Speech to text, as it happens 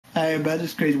Hey everybody,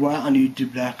 this is CrazyWyatt on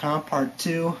YouTube.com, part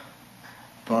 2.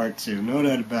 No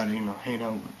doubt about it, hang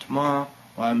out with tomorrow.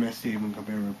 Why I missed even gonna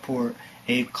be a report,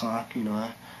 8 o'clock,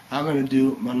 I'm gonna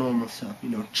do my normal stuff,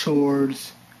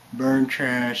 chores, burn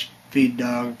trash, feed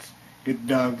dogs, get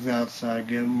the dogs outside,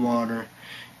 give them water,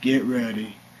 get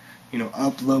ready,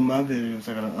 upload my videos.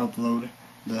 I gotta upload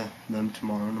them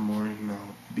tomorrow in the morning,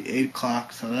 it'll be 8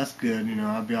 o'clock, so that's good,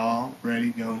 I'll be all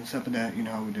ready, going, stuff like that,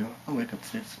 how we do. I'll wake up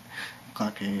 6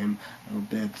 o'clock a.m. I'll go to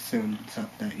bed soon, stuff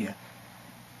like that, yeah.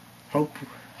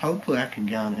 Hopefully I can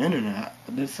get on the internet.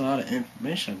 There's a lot of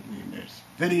information. There's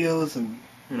videos and,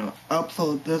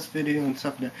 upload this video and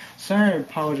stuff like that. Sorry, I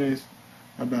apologize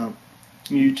about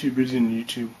YouTubers and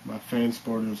YouTube. My fan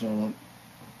supporters all up.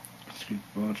 Excuse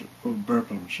me,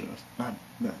 burp on the shows. Not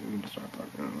that, I'm going to start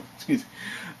talking. I don't know. Excuse me.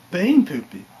 Bean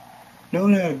poopy. No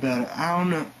doubt about it. I don't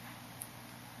know.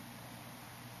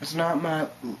 It's not my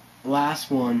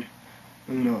last one.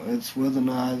 It's with the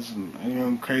knives and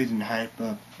I'm crazy and hype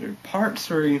up. There's part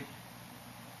 3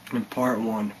 and part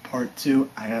 1. Part 2,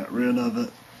 I got rid of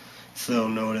it, so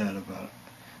no doubt about it.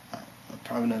 I'm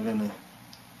probably not gonna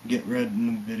get rid of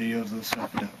the videos and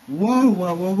stuff like that.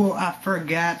 Whoa, I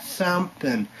forgot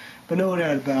something. But no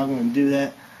doubt about it, I'm gonna do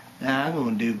that. Now I'm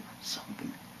gonna do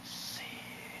something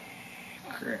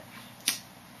secret.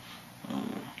 I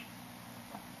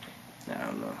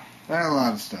don't know. There's a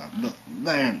lot of stuff, but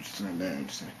they understand.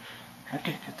 I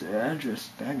can't get the address.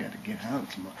 I gotta get out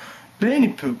tomorrow. But any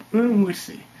poop, we'll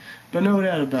see. But no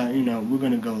doubt about it, we're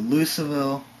gonna go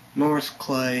Luceville, North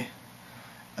Clay,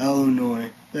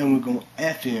 Illinois. Then we're going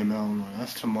FM, Illinois.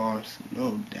 That's tomorrow, so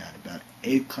no doubt about it.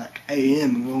 8 o'clock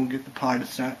a.m. We're gonna get the party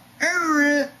started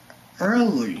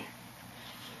early.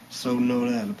 So no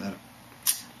doubt about it.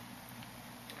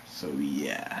 So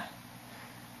yeah.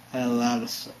 I had a lot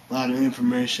of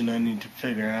information I need to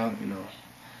figure out,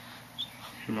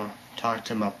 talk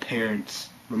to my parents,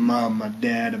 my mom, my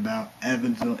dad about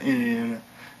Evansville, Indiana,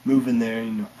 moving there,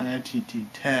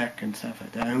 ITT Tech and stuff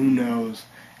like that. Who knows?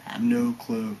 I have no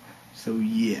clue. So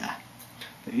yeah.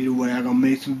 But either way, I'm gonna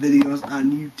make some videos on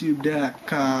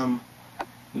YouTube.com.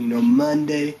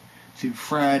 Monday through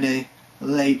Friday,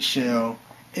 late show,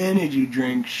 energy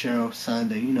drink show,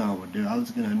 Sunday. You know how we do. I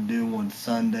was gonna do one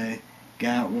Sunday.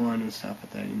 Got one and stuff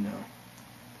like that,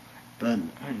 But,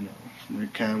 we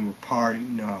kind of party,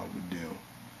 how we do.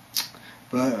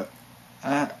 But,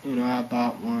 I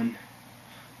bought one.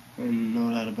 And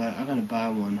know that about it. I'm going to buy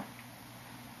one.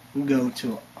 We'll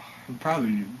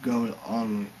probably go to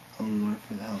Illinois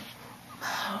for the help.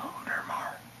 Motor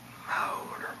Mart.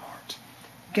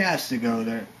 Got to go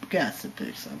there. Got to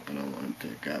pick something I want to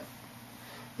pick up.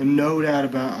 And no doubt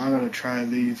about it, I'm going to try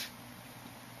these.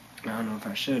 I don't know if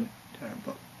I should.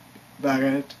 But back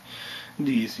at it,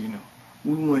 these,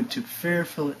 we went to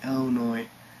Fairfield, Illinois.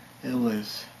 It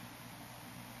was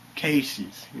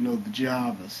Casey's, the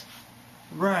Javas,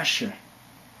 Russia,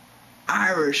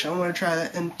 Irish. I want to try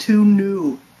that, and 2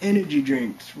 new energy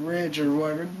drinks, Ridge or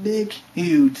whatever, big,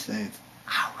 huge things.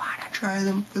 I want to try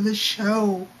them for the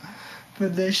show. For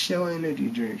this show,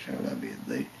 energy drink show, that'd be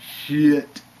the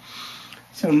shit.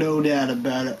 So no doubt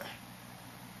about it.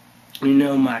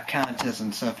 My contest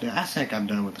and stuff there. I think I'm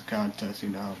done with the contest,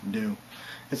 how to do.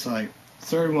 It's like,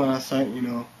 third one I saw,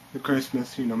 the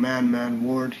Christmas, Man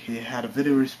Ward, he had a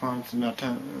video response and that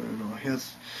time,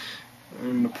 his,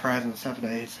 and the prize and stuff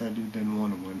that he said he didn't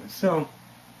want to win it. So,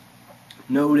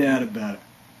 no doubt about it.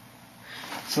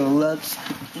 So let's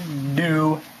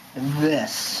do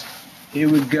this. Here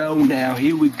we go now.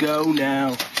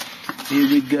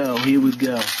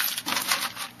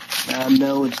 I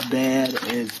know it's bad,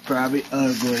 it's probably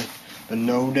ugly, but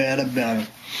no doubt about it.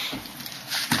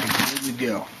 Here we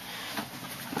go.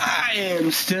 I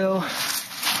am still,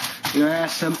 I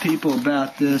asked some people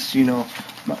about this,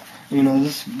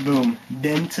 this, boom,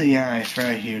 Denty Ice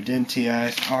right here, Denty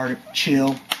Ice, Arctic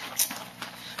Chill.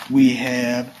 We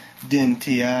have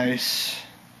Denty Ice,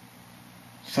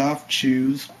 Soft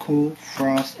Chews, Cool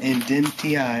Frost, and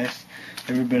Denty Ice.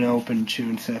 Ever been open,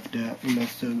 chewing stuff that,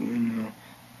 still,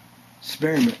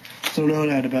 experiment. So no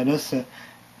doubt about this. I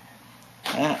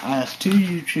asked 2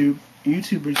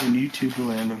 YouTubers in YouTube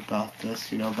land about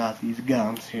this, about these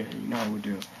gums here. How we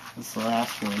do. This is the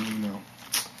last one,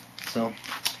 So,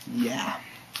 yeah.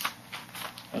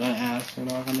 And I asked, I'm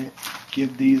going to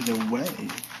give these away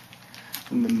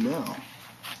in the mail.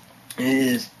 It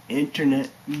is Internet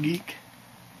Geek,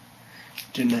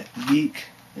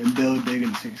 and Bill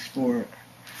Diggins 64.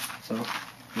 So,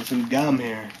 there's some gum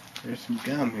here.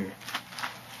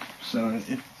 So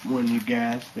if when you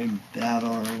guys maybe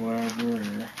battle or whatever,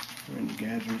 or when you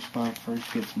guys respond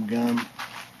first, get some gum.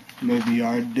 Maybe you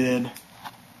are dead.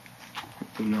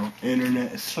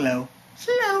 internet is slow.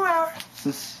 Slower. It's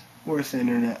the worst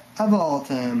internet of all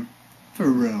time. For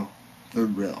real. For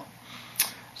real.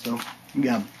 So,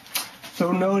 yeah.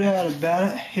 So, no doubt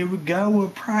about it. Here we go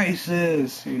with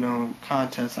prices.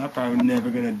 Contests. I'm probably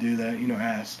never going to do that.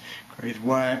 Ask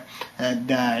CrazyWyatt. That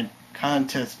died.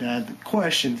 Contest died. The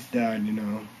questions died,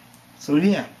 So,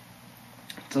 yeah.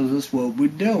 So, this is what we're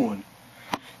doing.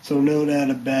 So, no doubt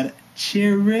about it.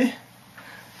 Cherry.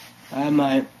 I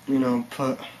might,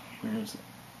 put, where is it?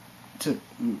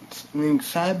 Link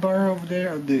sidebar over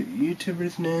there of the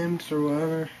YouTubers' names or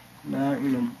whatever. Not,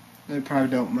 they probably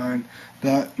don't mind.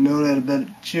 But know that about it.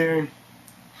 Cherry.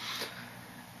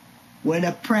 Win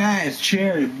a prize,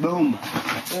 Cherry. Boom.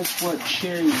 That's what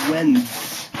Cherry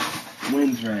wins.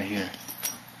 Wins right here.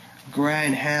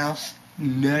 Grindhouse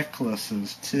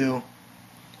necklaces too.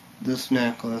 This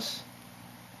necklace.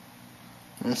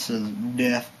 This is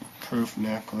death-proof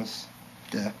necklace.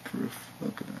 Death-proof.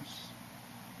 Look at this.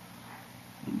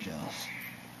 I'm jealous.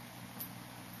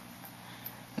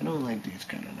 I don't like these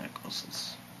kind of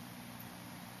necklaces.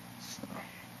 So,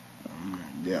 I'm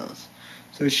not jealous.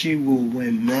 So she will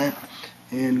win that.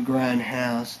 And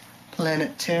Grindhouse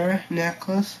Planet Terra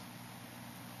necklace.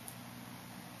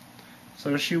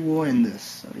 So she will win this.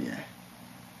 So yeah.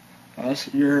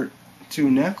 That's your 2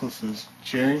 necklaces,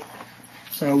 Cherry.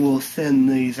 So we'll send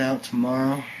these out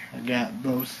tomorrow. I got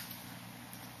both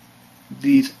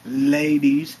these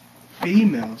ladies,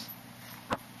 females.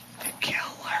 The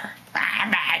killer. Oh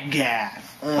my God.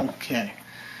 Okay.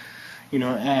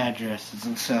 Addresses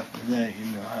and stuff like that,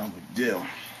 how we do.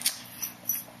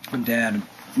 Dad,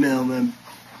 mailman,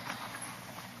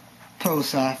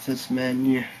 post office, man,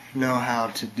 you know how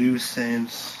to do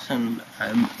things. And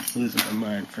I'm losing my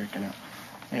mind, freaking out.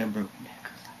 And broke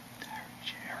necklace.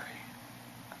 Cherry.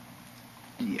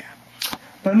 Yeah.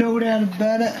 But no doubt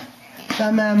about it.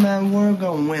 Somehow, man, we're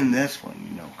gonna win this one.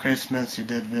 Christmas, you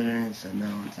did videos and no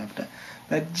and stuff like that.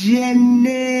 But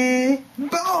Jenny,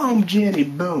 boom, Jenny,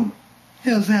 boom.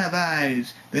 Hills Have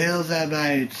Eyes. The Hills Have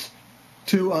Eyes.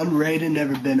 2 unrated,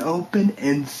 never been opened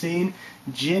and seen.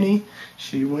 Jenny,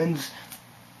 she wins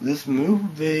this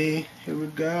movie. Here we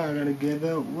go. I gotta give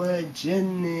it away,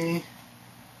 Jenny.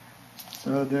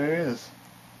 So there is.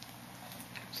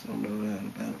 So no doubt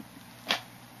about it.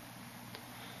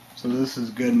 So this is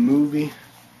a good movie.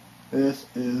 This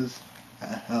is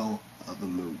a hell of a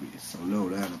movie. So no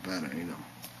doubt about it,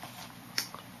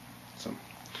 So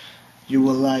you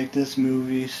will like this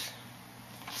movie.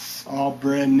 It's all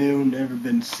brand new, never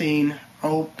been seen,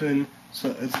 open.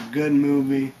 So it's a good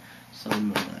movie. So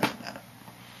no doubt about it.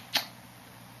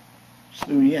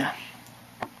 So yeah.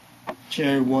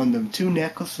 Cherry won them 2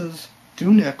 necklaces.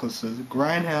 2 necklaces.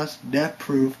 Grindhouse, Death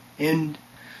Proof, and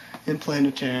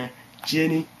Planetary.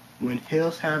 Jenny, when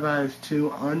Hills Have Eyes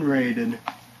 2 unrated.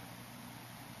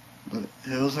 But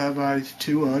Hills Have Eyes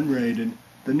 2 unrated.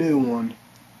 The new one.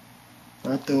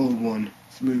 Not the old one.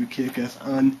 This movie kick-ass.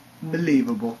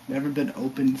 Unbelievable. Never been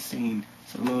opened, seen.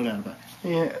 So no doubt about it.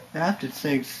 Yeah, I have to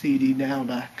thank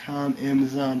cdnow.com,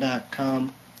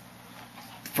 amazon.com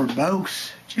for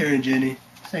both Cherry and Jenny.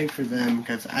 Thanks for them,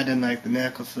 because I didn't like the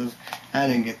necklaces. I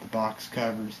didn't get the box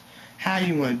covers. How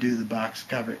you want to do the box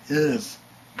cover is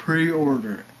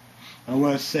pre-order it. I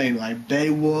want to say, like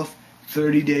Beowulf,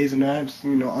 30 Days and Nights,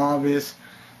 obvious,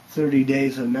 30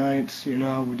 Days and Nights,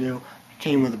 how we do.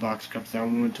 Came with the box covers. I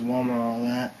went to Walmart, all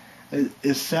that.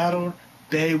 It's settled.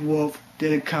 Beowulf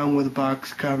didn't come with a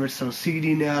box cover, so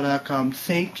cdnow.com,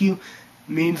 thank you.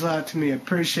 Means a lot to me. I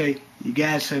appreciate you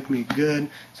guys took me good,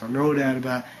 so no doubt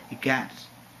about it. You guys,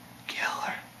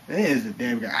 killer. It is a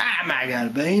damn guy. Ah, my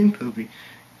God, Bane Poopy.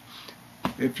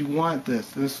 If you want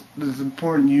this is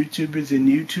important. YouTubers in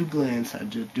YouTube lands are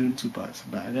just doing 2 bucks.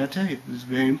 But I gotta tell you, this is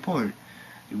very important.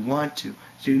 You want to.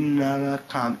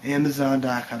 cdnow.com,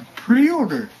 amazon.com,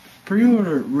 pre-order,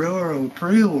 railroad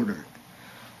pre-order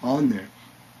on there.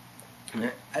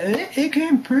 It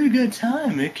came pretty good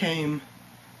time. It came,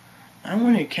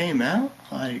 when it came out,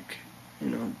 like,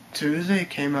 Tuesday, it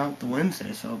came out the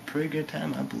Wednesday, so pretty good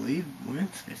time, I believe,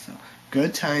 Wednesday, so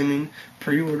good timing,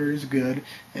 pre-order is good,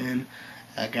 and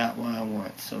I got what I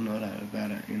want, so no doubt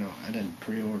about it, I didn't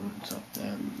pre-order and stuff,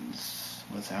 that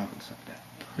what's out and stuff, that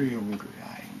pre-order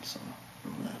items, so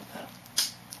no doubt about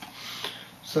it.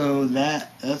 So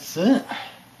that's it.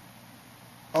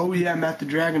 Oh yeah, I'm at the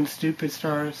Dragon Stupid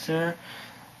Star, sir.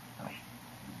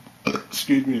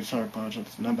 Excuse me, sorry, apologize.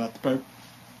 It's not about the paper.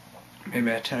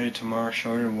 Maybe I'll tell you tomorrow,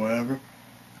 show you, or whatever.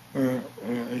 Or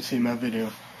you see my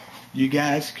video. You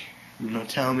guys,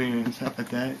 tell me and stuff like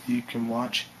that. You can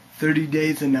watch 30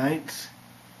 Days and Nights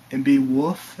And be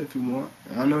wolf if you want.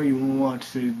 I know you won't watch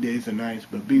 6 days and nights,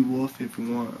 but be wolf if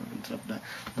you want and stuff like that.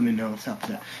 Let me know stuff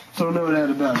like that. So know that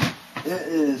about it. It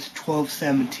is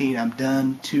 12:17. I'm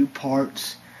done. 2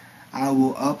 parts. I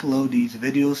will upload these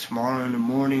videos tomorrow in the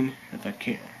morning if I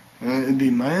can. It'd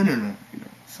be my internet,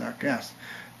 sarcastic.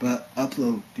 But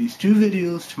upload these 2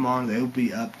 videos tomorrow. They will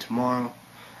be up tomorrow.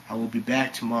 I will be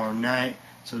back tomorrow night.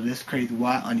 So this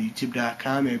CrazyWyatt on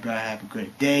YouTube.com. Everybody have a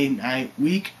great day, night,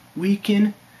 week,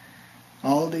 weekend.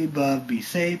 All of the above. Be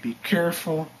safe, be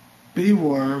careful, be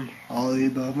warm. All of the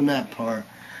above in that part.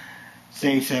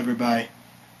 Thanks everybody.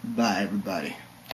 Bye everybody.